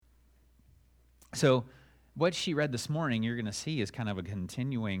So what she read this morning, you're going to see, is kind of a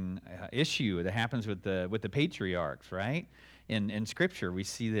continuing issue that happens with the patriarchs, right? In Scripture, we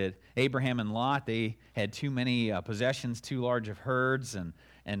see that Abraham and Lot, they had too many possessions, too large of herds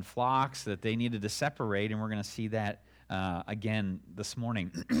and flocks that they needed to separate, and we're going to see that again this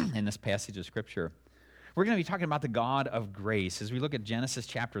morning in this passage of Scripture. We're going to be talking about the God of grace as we look at Genesis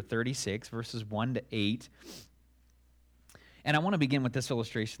chapter 36, verses 1 to 8. And I want to begin with this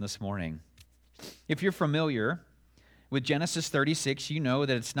illustration this morning. If you're familiar with Genesis 36, you know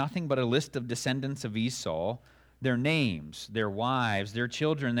that it's nothing but a list of descendants of Esau, their names, their wives, their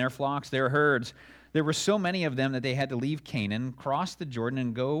children, their flocks, their herds. There were so many of them that they had to leave Canaan, cross the Jordan,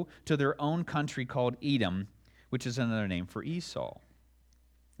 and go to their own country called Edom, which is another name for Esau.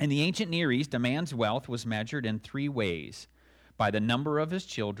 In the ancient Near East, a man's wealth was measured in three ways: by the number of his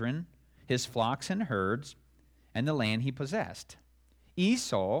children, his flocks and herds, and the land he possessed.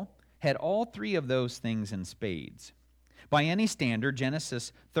 Esau had all three of those things in spades. By any standard,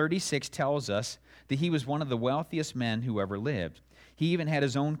 Genesis 36 tells us that he was one of the wealthiest men who ever lived. He even had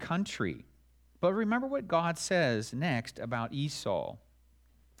his own country. But remember what God says next about Esau.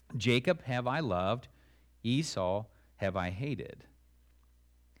 Jacob have I loved, Esau have I hated.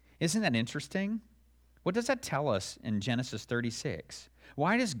 Isn't that interesting? What does that tell us in Genesis 36?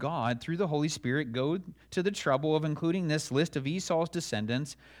 Why does God, through the Holy Spirit, go to the trouble of including this list of Esau's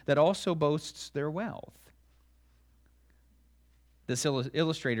descendants that also boasts their wealth? This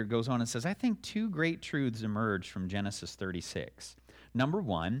illustrator goes on and says, I think two great truths emerge from Genesis 36. Number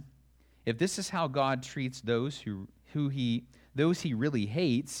one, if this is how God treats those he really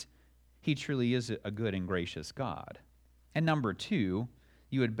hates, he truly is a good and gracious God. And number two,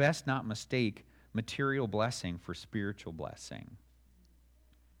 you had best not mistake material blessing for spiritual blessing.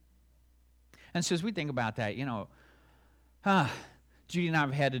 And so as we think about that, Judy and I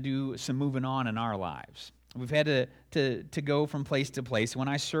have had to do some moving on in our lives. We've had to go from place to place. When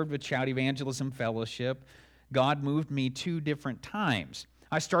I served with Child Evangelism Fellowship, God moved me 2 different times.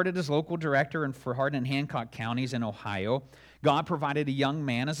 I started as local director for Hardin and Hancock counties in Ohio. God provided a young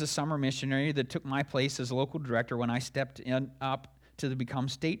man as a summer missionary that took my place as local director when I stepped up to become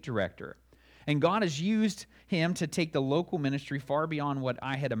state director. And God has used him to take the local ministry far beyond what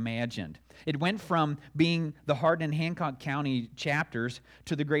I had imagined. It went from being the Hardin and Hancock County chapters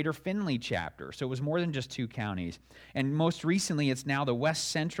to the Greater Findlay chapter. So it was more than just 2 counties. And most recently, it's now the West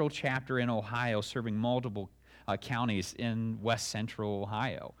Central chapter in Ohio, serving multiple counties in West Central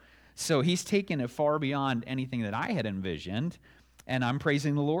Ohio. So he's taken it far beyond anything that I had envisioned, and I'm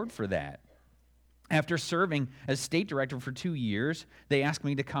praising the Lord for that. After serving as state director for 2 years, they asked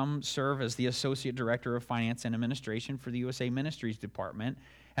me to come serve as the associate director of finance and administration for the USA Ministries Department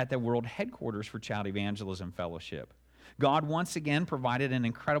at the world headquarters for Child Evangelism Fellowship. God once again provided an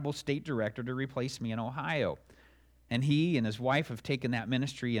incredible state director to replace me in Ohio. And he and his wife have taken that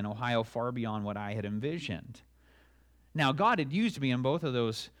ministry in Ohio far beyond what I had envisioned. Now, God had used me in both of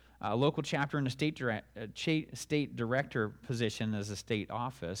those local chapter and the state director position as a state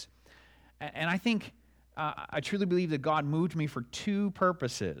office. And I think, I truly believe that God moved me for 2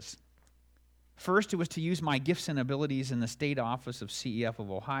 purposes. First, it was to use my gifts and abilities in the state office of CEF of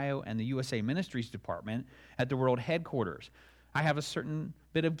Ohio and the USA Ministries Department at the world headquarters. I have a certain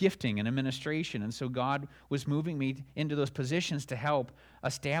bit of gifting and administration, and so God was moving me into those positions to help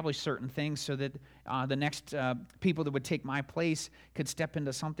establish certain things so that the next people that would take my place could step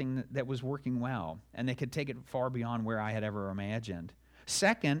into something that was working well, and they could take it far beyond where I had ever imagined.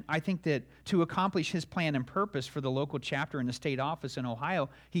 Second, I think that to accomplish his plan and purpose for the local chapter in the state office in Ohio,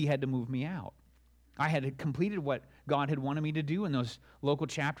 he had to move me out. I had completed what God had wanted me to do in those local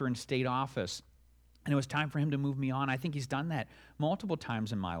chapter and state office, and it was time for him to move me on. I think he's done that multiple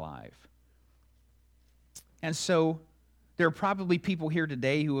times in my life. And so there are probably people here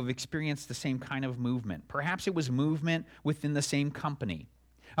today who have experienced the same kind of movement. Perhaps it was movement within the same company.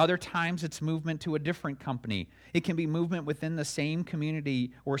 Other times it's movement to a different company. It can be movement within the same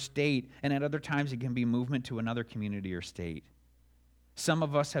community or state, and at other times it can be movement to another community or state. Some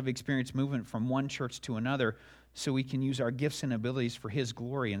of us have experienced movement from one church to another so we can use our gifts and abilities for his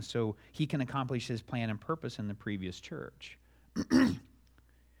glory, and so he can accomplish his plan and purpose in the previous church.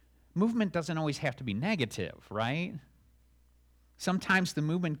 Movement doesn't always have to be negative, right? Sometimes the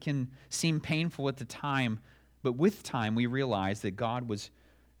movement can seem painful at the time, but with time we realize that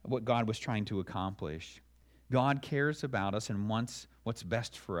what God was trying to accomplish. God cares about us and wants what's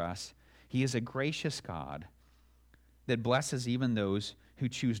best for us. He is a gracious God that blesses even those who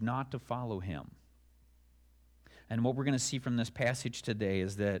choose not to follow him. And what we're going to see from this passage today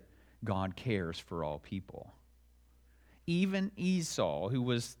is that God cares for all people. Even Esau, who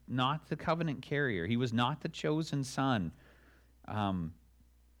was not the covenant carrier, he was not the chosen son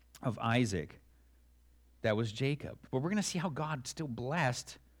of Isaac. That was Jacob. But we're going to see how God still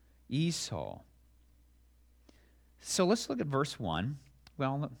blessed Esau. So let's look at verse 1.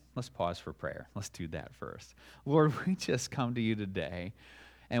 Well, let's pause for prayer. Let's do that first. Lord, we just come to you today,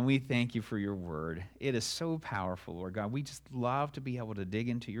 and we thank you for your word. It is so powerful, Lord God. We just love to be able to dig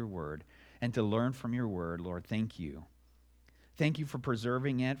into your word and to learn from your word, Lord. Thank you. Thank you for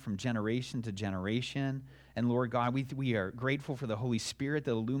preserving it from generation to generation. And Lord God, we are grateful for the Holy Spirit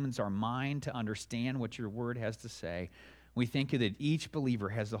that illumines our mind to understand what your word has to say. We thank you that each believer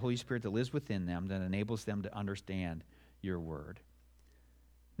has the Holy Spirit that lives within them that enables them to understand your word.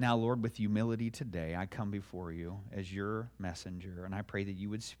 Now, Lord, with humility today, I come before you as your messenger, and I pray that you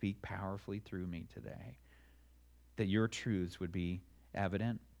would speak powerfully through me today, that your truths would be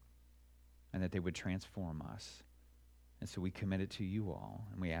evident, and that they would transform us. And so we commit it to you all,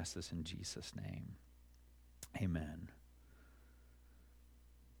 and we ask this in Jesus' name. Amen.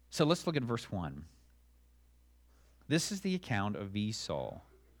 So let's look at verse 1. This is the account of Esau,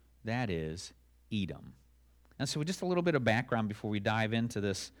 that is, Edom. And so just a little bit of background before we dive into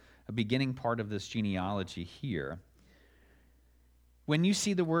this beginning part of this genealogy here. When you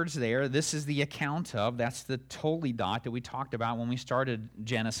see the words there, this is the account of, that's the totally dot that we talked about when we started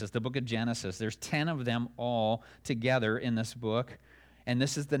Genesis, the book of Genesis. There's 10 of them all together in this book, and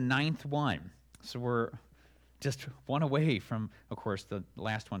this is the 9th one. So we're just one away from, of course, the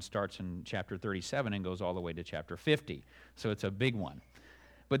last one starts in chapter 37 and goes all the way to chapter 50. So it's a big one.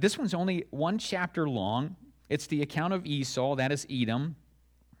 But this one's only one chapter long. It's the account of Esau, that is Edom.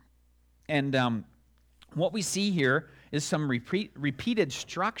 And what we see here is some repeated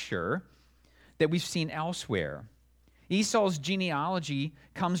structure that we've seen elsewhere. Esau's genealogy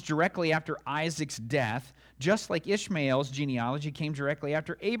comes directly after Isaac's death, just like Ishmael's genealogy came directly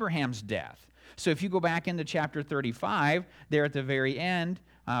after Abraham's death. So if you go back into chapter 35, there at the very end,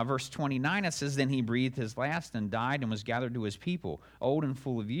 verse 29, it says, "Then he breathed his last and died and was gathered to his people, old and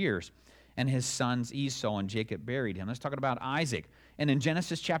full of years. And his sons Esau and Jacob buried him." Let's talk about Isaac. And in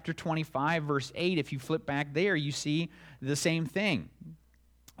Genesis chapter 25, verse 8, if you flip back there, you see the same thing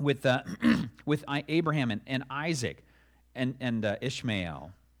with Abraham and Isaac and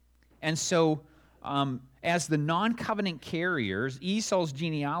Ishmael. And so as the non-covenant carriers, Esau's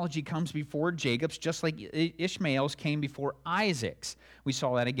genealogy comes before Jacob's, just like Ishmael's came before Isaac's. We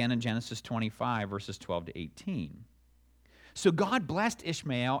saw that again in Genesis 25, verses 12 to 18. So God blessed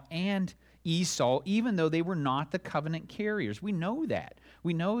Ishmael and Esau, even though they were not the covenant carriers. We know that.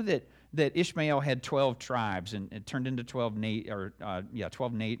 We know that Ishmael had 12 tribes, and it turned into 12 I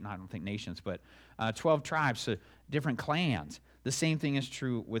don't think nations, but 12 tribes, so different clans. The same thing is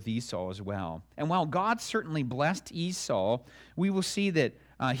true with Esau as well. And while God certainly blessed Esau, we will see that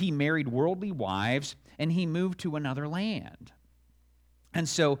he married worldly wives, and he moved to another land. And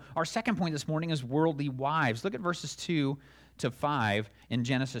so our second point this morning is worldly wives. Look at verses 2 to 5 in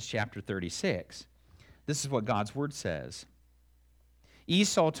Genesis chapter 36. This is what God's word says.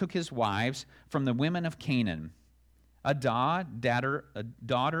 "Esau took his wives from the women of Canaan, Adah,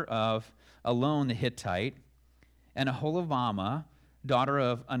 daughter of Elon the Hittite, and Aholibamah, daughter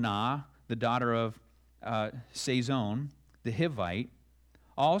of Anah, the daughter of Sazon, the Hivite,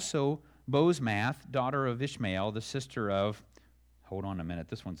 also Bosmath, daughter of Ishmael, the sister of," hold on a minute,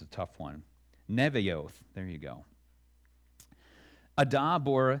 this one's a tough one, Nebaioth, there you go. "Adah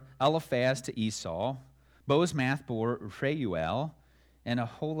bore Eliphaz to Esau, Bosmath bore Reuel, and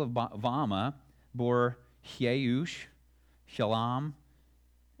Aholibamah bore Jeush, Shalom,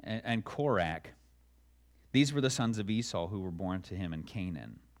 and Korach. These were the sons of Esau who were born to him in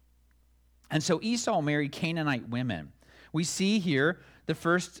Canaan." And so Esau married Canaanite women. We see here the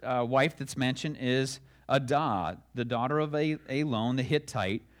first wife that's mentioned is Adah, the daughter of Elon the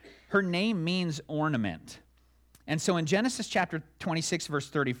Hittite. Her name means ornament. And so in Genesis chapter 26, verse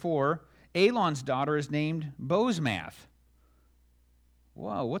 34, Elon's daughter is named Bosmath.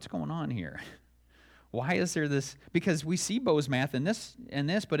 Whoa, what's going on here? Why is there this? Because we see Bosmath in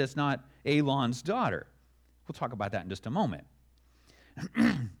this, but it's not Elon's daughter. We'll talk about that in just a moment.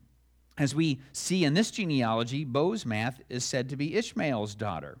 As we see in this genealogy, Bosmath is said to be Ishmael's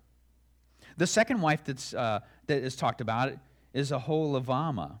daughter. The second wife that is talked about is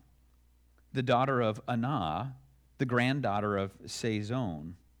Aholibamah, the daughter of Anah, the granddaughter of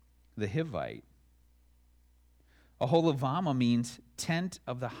Sazon, the Hivite. Aholibamah means tent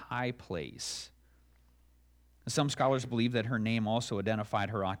of the high place. Some scholars believe that her name also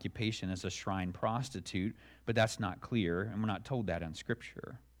identified her occupation as a shrine prostitute, but that's not clear, and we're not told that in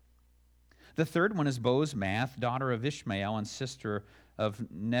Scripture. The third one is Bosmath, daughter of Ishmael and sister of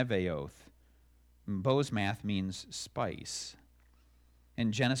Nebaioth. Bosmath means spice.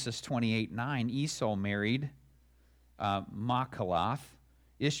 In Genesis 28:9, Esau married Machalath,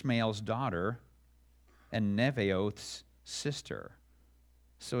 Ishmael's daughter, and Nebaioth's sister.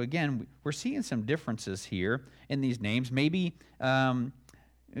 So again, we're seeing some differences here in these names. Maybe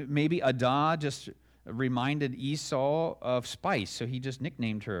Adah just reminded Esau of spice, so he just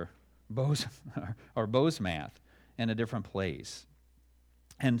nicknamed her Bosmath in a different place.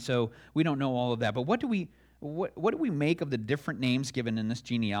 And so we don't know all of that. But what do we make of the different names given in this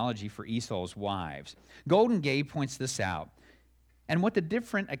genealogy for Esau's wives? Golden Gate points this out. And what the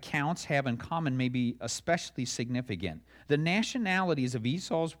different accounts have in common may be especially significant. The nationalities of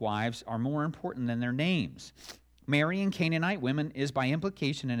Esau's wives are more important than their names. Marrying Canaanite women is by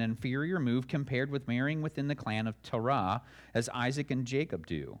implication an inferior move compared with marrying within the clan of Terah, as Isaac and Jacob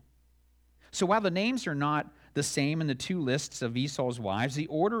do. So while the names are not the same in the two lists of Esau's wives, the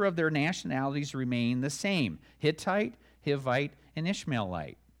order of their nationalities remain the same: Hittite, Hivite, and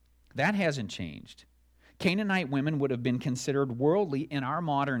Ishmaelite. That hasn't changed. Canaanite women would have been considered worldly in our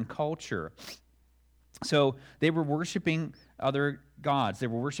modern culture. So they were worshiping other gods. They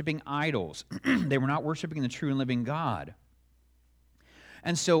were worshiping idols. They were not worshiping the true and living God.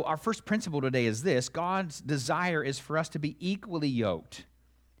 And so our first principle today is this: God's desire is for us to be equally yoked.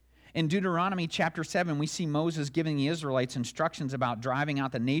 In Deuteronomy chapter 7, we see Moses giving the Israelites instructions about driving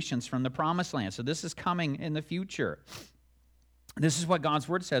out the nations from the promised land. So this is coming in the future. This is what God's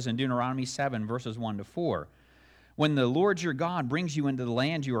word says in Deuteronomy 7, verses 1 to 4. When the Lord your God brings you into the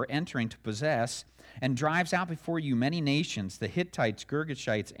land you are entering to possess, and drives out before you many nations, the Hittites,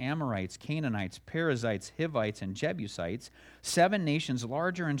 Girgashites, Amorites, Canaanites, Perizzites, Hivites, and Jebusites, 7 nations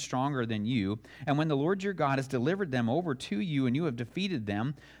larger and stronger than you, and when the Lord your God has delivered them over to you and you have defeated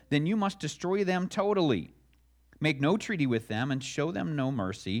them, then you must destroy them totally. Make no treaty with them and show them no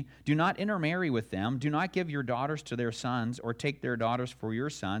mercy. Do not intermarry with them. Do not give your daughters to their sons or take their daughters for your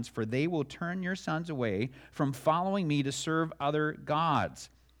sons, for they will turn your sons away from following me to serve other gods.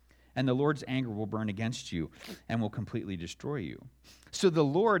 And the Lord's anger will burn against you and will completely destroy you. So the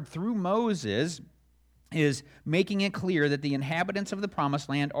Lord, through Moses, is making it clear that the inhabitants of the promised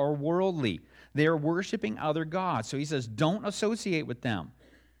land are worldly. They are worshiping other gods. So he says, don't associate with them.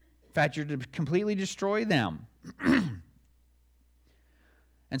 In fact, you're to completely destroy them.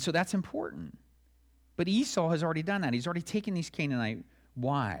 And so that's important. But Esau has already done that. He's already taken these Canaanite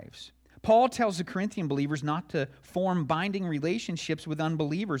wives. Paul tells the Corinthian believers not to form binding relationships with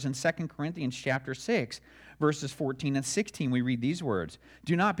unbelievers. In 2 Corinthians chapter 6, verses 14 and 16, we read these words: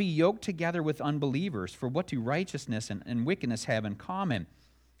 Do not be yoked together with unbelievers, for what do righteousness and wickedness have in common?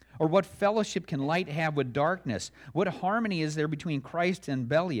 Or what fellowship can light have with darkness? What harmony is there between Christ and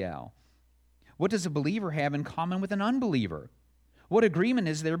Belial? What does a believer have in common with an unbeliever? What agreement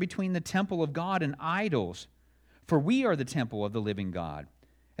is there between the temple of God and idols? For we are the temple of the living God.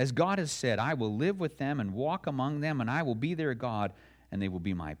 As God has said, I will live with them and walk among them, and I will be their God, and they will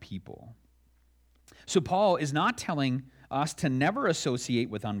be my people. So Paul is not telling us to never associate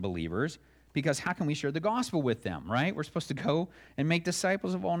with unbelievers, because how can we share the gospel with them, right? We're supposed to go and make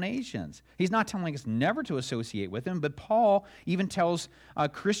disciples of all nations. He's not telling us never to associate with them, but Paul even tells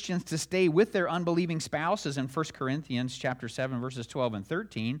Christians to stay with their unbelieving spouses in 1 Corinthians chapter 7, verses 12 and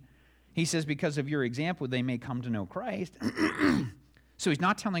 13. He says, because of your example, they may come to know Christ. So he's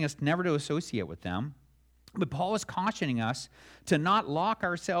not telling us never to associate with them, but Paul is cautioning us to not lock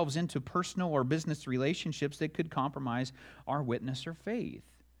ourselves into personal or business relationships that could compromise our witness or faith.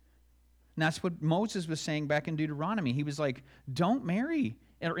 And that's what Moses was saying back in Deuteronomy. He was like, don't marry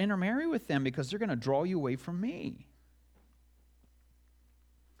or intermarry with them because they're going to draw you away from me.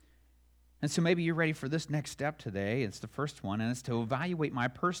 And so maybe you're ready for this next step today. It's the first one, and it's to evaluate my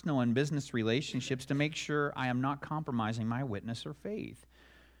personal and business relationships to make sure I am not compromising my witness or faith.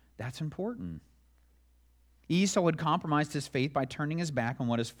 That's important. Esau had compromised his faith by turning his back on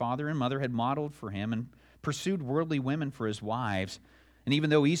what his father and mother had modeled for him and pursued worldly women for his wives. And even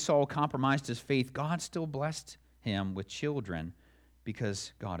though Esau compromised his faith, God still blessed him with children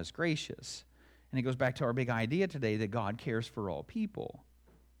because God is gracious. And it goes back to our big idea today that God cares for all people.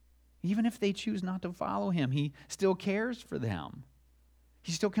 Even if they choose not to follow him, he still cares for them.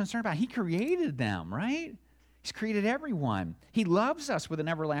 He's still concerned about it. He created them, right? He's created everyone. He loves us with an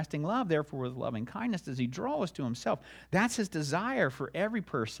everlasting love. Therefore, with loving kindness does he draw us to himself. That's his desire for every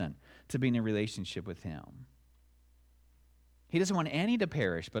person to be in a relationship with him. He doesn't want any to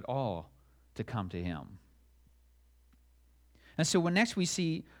perish, but all to come to him. And so what next we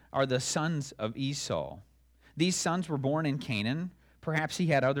see are the sons of Esau. These sons were born in Canaan, Perhaps he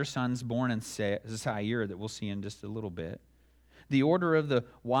had other sons born in Zaire that we'll see in just a little bit. The order of the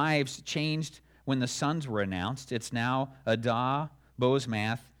wives changed when the sons were announced. It's now Adah,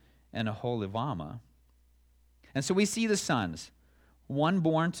 Bozmath, and Aholibamah. And so we see the sons. One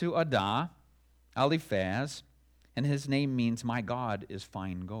born to Adah, Eliphaz, and his name means, my God is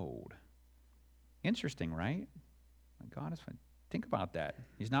fine gold. Interesting, right? My God is fine. Think about that.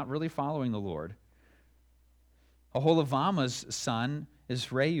 He's not really following the Lord. Aholibamah's son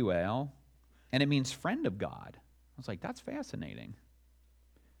is Reuel, and it means friend of God. I was like, that's fascinating.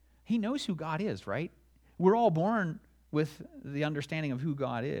 He knows who God is, right? We're all born with the understanding of who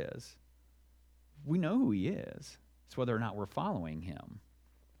God is. We know who he is. It's whether or not we're following him.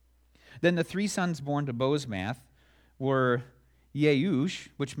 Then the three sons born to Bozmath were Yeush,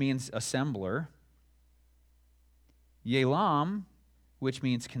 which means assembler, Yelam, which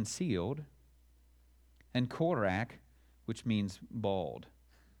means concealed, and Korach, which means bald.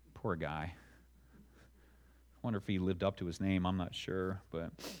 Poor guy. I wonder if he lived up to his name. I'm not sure,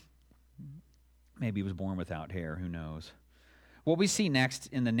 but maybe he was born without hair. Who knows? What we see next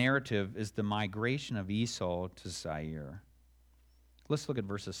in the narrative is the migration of Esau to Zaire. Let's look at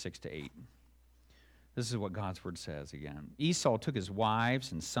verses 6 to 8. This is what God's word says again. Esau took his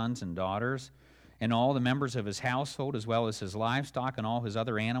wives and sons and daughters and all the members of his household, as well as his livestock and all his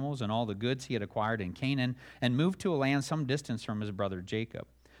other animals and all the goods he had acquired in Canaan, and moved to a land some distance from his brother Jacob.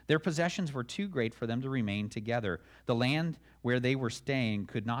 Their possessions were too great for them to remain together. The land where they were staying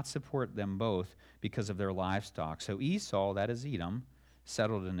could not support them both because of their livestock. So Esau, that is Edom,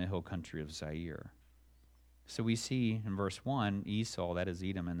 settled in the hill country of Zaire. So we see in verse 1, Esau, that is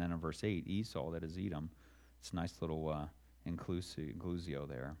Edom, and then in verse 8, Esau, that is Edom. It's a nice little inclusio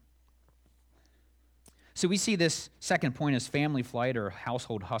there. So we see this second point as family flight or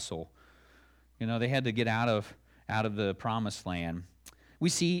household hustle. You know, they had to get out of the promised land. We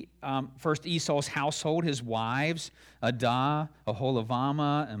see first Esau's household, his wives, Adah,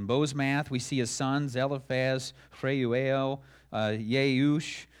 Aholibamah, and Bozmath. We see his sons, Eliphaz, Reuel,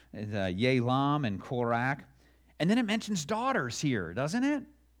 Yeush, Yelam, and Korach. And then it mentions daughters here, doesn't it?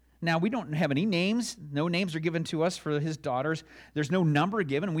 Now, we don't have any names. No names are given to us for his daughters. There's no number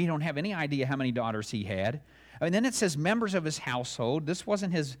given. We don't have any idea how many daughters he had. And then it says members of his household. This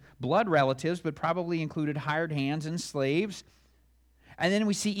wasn't his blood relatives, but probably included hired hands and slaves. And then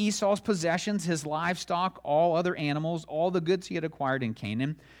we see Esau's possessions, his livestock, all other animals, all the goods he had acquired in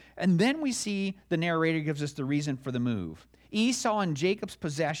Canaan. And then we see the narrator gives us the reason for the move. Esau and Jacob's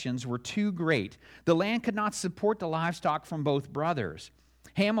possessions were too great. The land could not support the livestock from both brothers.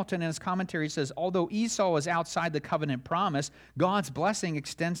 Hamilton in his commentary says, although Esau is outside the covenant promise, God's blessing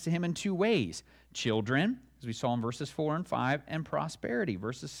extends to him in two ways. Children, as we saw in verses 4 and 5, and prosperity,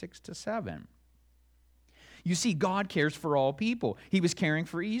 verses 6 to 7. You see, God cares for all people. He was caring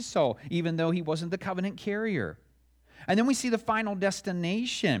for Esau, even though he wasn't the covenant carrier. And then we see the final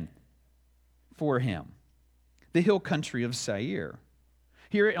destination for him, the hill country of Zaire.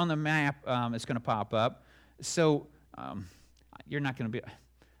 Here on the map, it's going to pop up. So you're not going to be...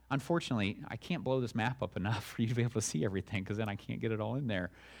 Unfortunately, I can't blow this map up enough for you to be able to see everything because then I can't get it all in there.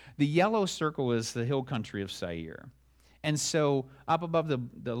 The yellow circle is the hill country of Zaire. And so up above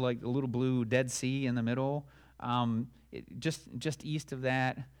the little blue Dead Sea in the middle, just east of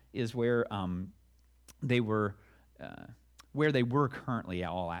that is where they were currently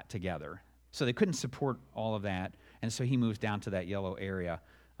all at together. So they couldn't support all of that, and so he moves down to that yellow area.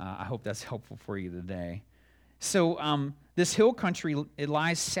 I hope that's helpful for you today. So this hill country, it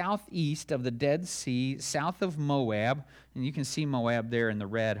lies southeast of the Dead Sea, south of Moab, and you can see Moab there in the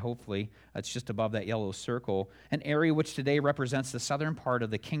red, hopefully. It's just above that yellow circle, an area which today represents the southern part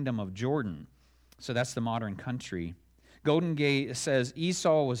of the kingdom of Jordan. So that's the modern country. Golden Gate says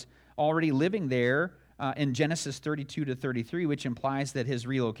Esau was already living there in Genesis 32 to 33, which implies that his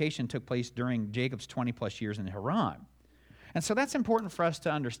relocation took place during Jacob's 20-plus years in Haran. And so that's important for us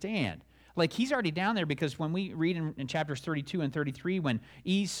to understand. Like, he's already down there because when we read in chapters 32 and 33, when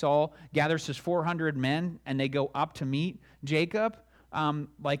Esau gathers his 400 men and they go up to meet Jacob,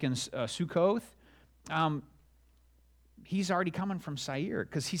 like in Sukkoth, he's already coming from Zaire.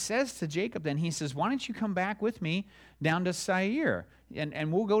 Because he says to Jacob then, he says, why don't you come back with me down to Zaire?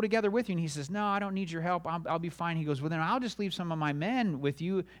 And we'll go together with you. And he says, no, I don't need your help. I'll be fine. He goes, well, then I'll just leave some of my men with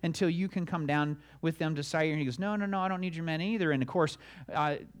you until you can come down with them to Zaire. And he goes, no, I don't need your men either. And, of course,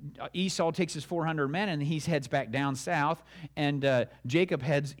 Esau takes his 400 men, and he heads back down south. And Jacob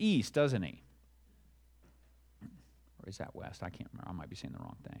heads east, doesn't he? Or is that west? I can't remember. I might be saying the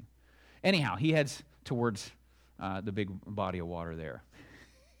wrong thing. Anyhow, he heads towards the big body of water there.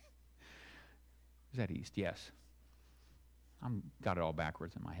 Is that east? Yes. I'm got it all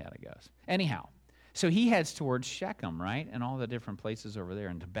backwards in my head, I guess. Anyhow, so he heads towards Shechem, right? And all the different places over there,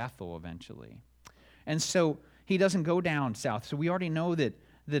 and to Bethel eventually. And so he doesn't go down south. So we already know that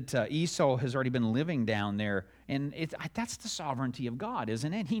Esau has already been living down there. And that's the sovereignty of God,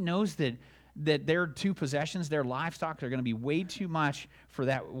 isn't it? He knows that their two possessions, their livestock, are going to be way too much for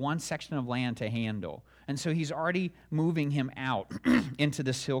that one section of land to handle. And so he's already moving him out into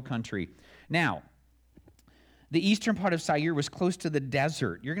this hill country. Now, the eastern part of Seir was close to the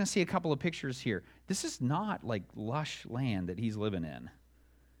desert. You're going to see a couple of pictures here. This is not like lush land that he's living in.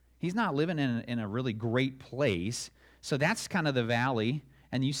 He's not living in a really great place. So that's kind of the valley.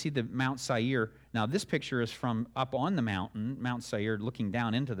 And you see the Mount Seir. Now, this picture is from up on the mountain, Mount Seir, looking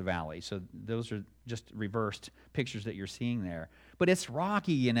down into the valley. So those are just reversed pictures that you're seeing there. But it's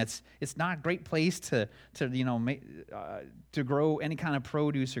rocky, and it's not a great place to grow any kind of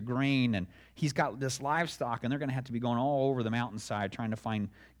produce or grain. And he's got this livestock, and they're going to have to be going all over the mountainside trying to find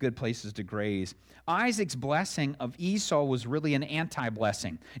good places to graze. Isaac's blessing of Esau was really an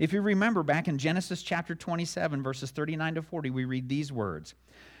anti-blessing. If you remember back in Genesis chapter 27, verses 39 to 40, we read these words.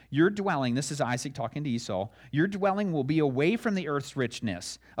 Your dwelling, this is Isaac talking to Esau, your dwelling will be away from the earth's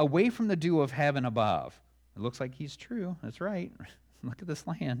richness, away from the dew of heaven above. It looks like he's true. That's right. Look at this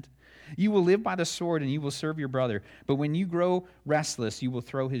land. You will live by the sword, and you will serve your brother. But when you grow restless, you will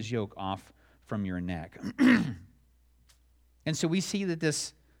throw his yoke off from your neck. And so we see that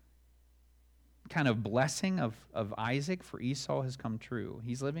this kind of blessing of Isaac for Esau has come true.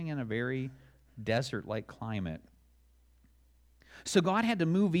 He's living in a very desert-like climate. So God had to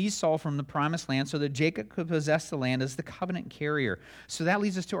move Esau from the promised land so that Jacob could possess the land as the covenant carrier. So that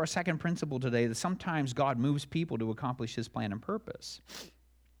leads us to our second principle today, that sometimes God moves people to accomplish his plan and purpose.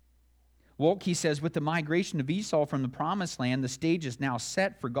 Wolke says, with the migration of Esau from the promised land, the stage is now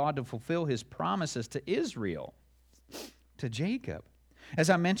set for God to fulfill his promises to Israel, to Jacob. As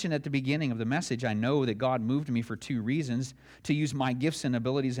I mentioned at the beginning of the message, I know that God moved me for two reasons: to use my gifts and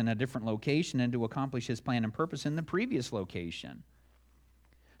abilities in a different location and to accomplish his plan and purpose in the previous location.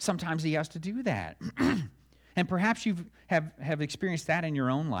 Sometimes he has to do that. And perhaps you have experienced that in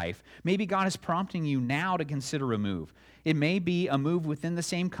your own life. Maybe God is prompting you now to consider a move. It may be a move within the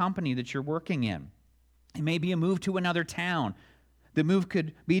same company that you're working in. It may be a move to another town. The move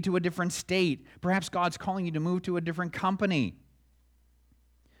could be to a different state. Perhaps God's calling you to move to a different company.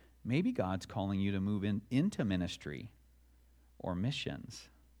 Maybe God's calling you to move into ministry or missions.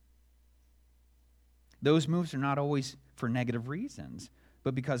 Those moves are not always for negative reasons,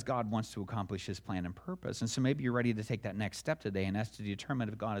 but because God wants to accomplish his plan and purpose. And so maybe you're ready to take that next step today, and that's to determine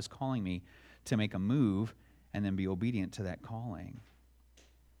if God is calling me to make a move and then be obedient to that calling.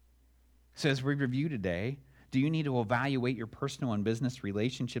 So as we review today, do you need to evaluate your personal and business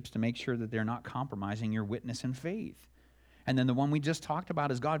relationships to make sure that they're not compromising your witness and faith? And then the one we just talked about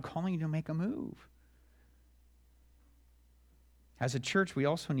is God calling you to make a move. As a church, we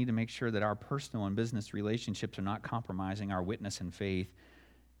also need to make sure that our personal and business relationships are not compromising our witness and faith.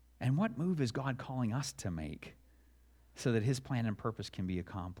 And what move is God calling us to make so that his plan and purpose can be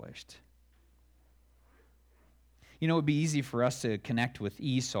accomplished? You know, it would be easy for us to connect with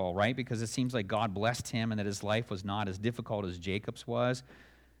Esau, right? Because it seems like God blessed him and that his life was not as difficult as Jacob's was.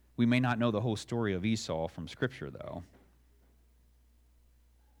 We may not know the whole story of Esau from Scripture, though.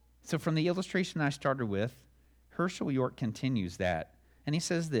 So from the illustration I started with, Herschel York continues that. And he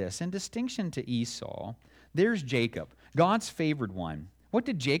says this, in distinction to Esau, there's Jacob, God's favored one. What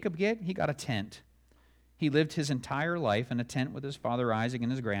did Jacob get? He got a tent. He lived his entire life in a tent with his father Isaac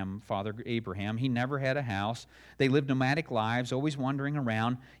and his grandfather Abraham. He never had a house. They lived nomadic lives, always wandering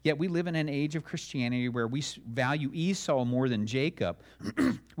around. Yet we live in an age of Christianity where we value Esau more than Jacob.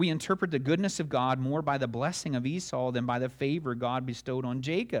 We interpret the goodness of God more by the blessing of Esau than by the favor God bestowed on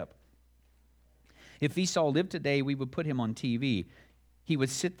Jacob. If Esau lived today, we would put him on TV. He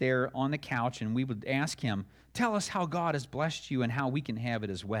would sit there on the couch and we would ask him, tell us how God has blessed you and how we can have it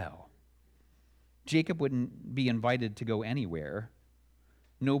as well. Jacob wouldn't be invited to go anywhere.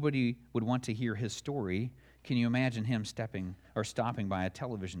 Nobody would want to hear his story. Can you imagine him stopping by a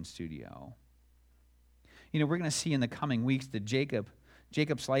television studio? You know, we're going to see in the coming weeks that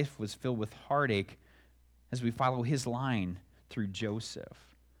Jacob's life was filled with heartache as we follow his line through Joseph.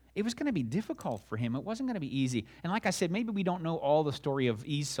 It was going to be difficult for him. It wasn't going to be easy. And like I said, maybe we don't know all the story of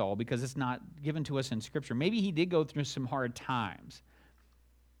Esau because it's not given to us in Scripture. Maybe he did go through some hard times.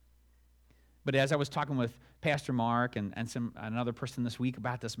 But as I was talking with Pastor Mark and another person this week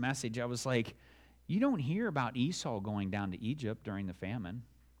about this message, I was like, you don't hear about Esau going down to Egypt during the famine.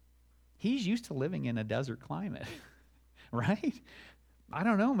 He's used to living in a desert climate, right? I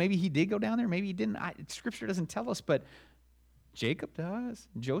don't know. Maybe he did go down there. Maybe he didn't. Scripture doesn't tell us, but Jacob does.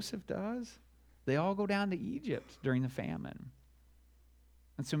 Joseph does. They all go down to Egypt during the famine.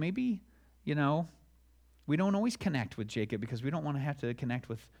 And so maybe, we don't always connect with Jacob because we don't want to have to connect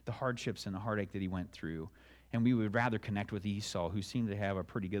with the hardships and the heartache that he went through. And we would rather connect with Esau, who seemed to have a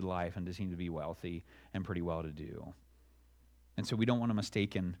pretty good life and seemed to be wealthy and pretty well-to-do. And so we don't want to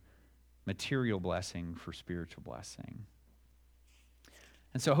mistake material blessing for spiritual blessing.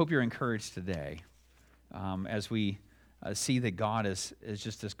 And so I hope you're encouraged today as we see that God is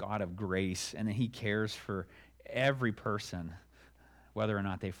just this God of grace, and that he cares for every person, whether or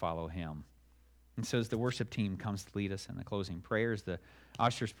not they follow him. And so as the worship team comes to lead us in the closing prayers, the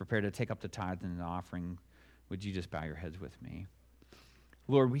ushers prepare to take up the tithe and the offering, would you just bow your heads with me?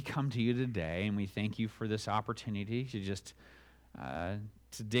 Lord, we come to you today, and we thank you for this opportunity to just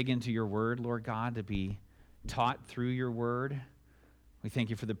to dig into your word, Lord God, to be taught through your word. We thank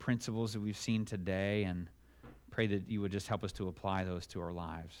you for the principles that we've seen today, and pray that you would just help us to apply those to our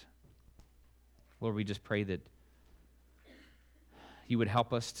lives. Lord, we just pray that you would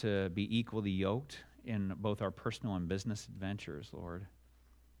help us to be equally yoked in both our personal and business adventures, Lord.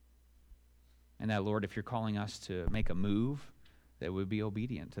 And that, Lord, if you're calling us to make a move, that we'd be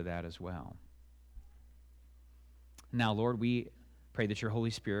obedient to that as well. Now, Lord, we pray that your Holy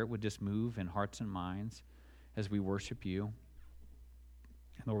Spirit would just move in hearts and minds as we worship you.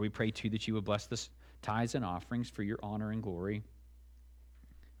 And Lord, we pray, too, that you would bless the tithes and offerings for your honor and glory.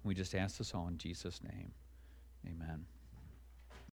 We just ask this all in Jesus' name. Amen.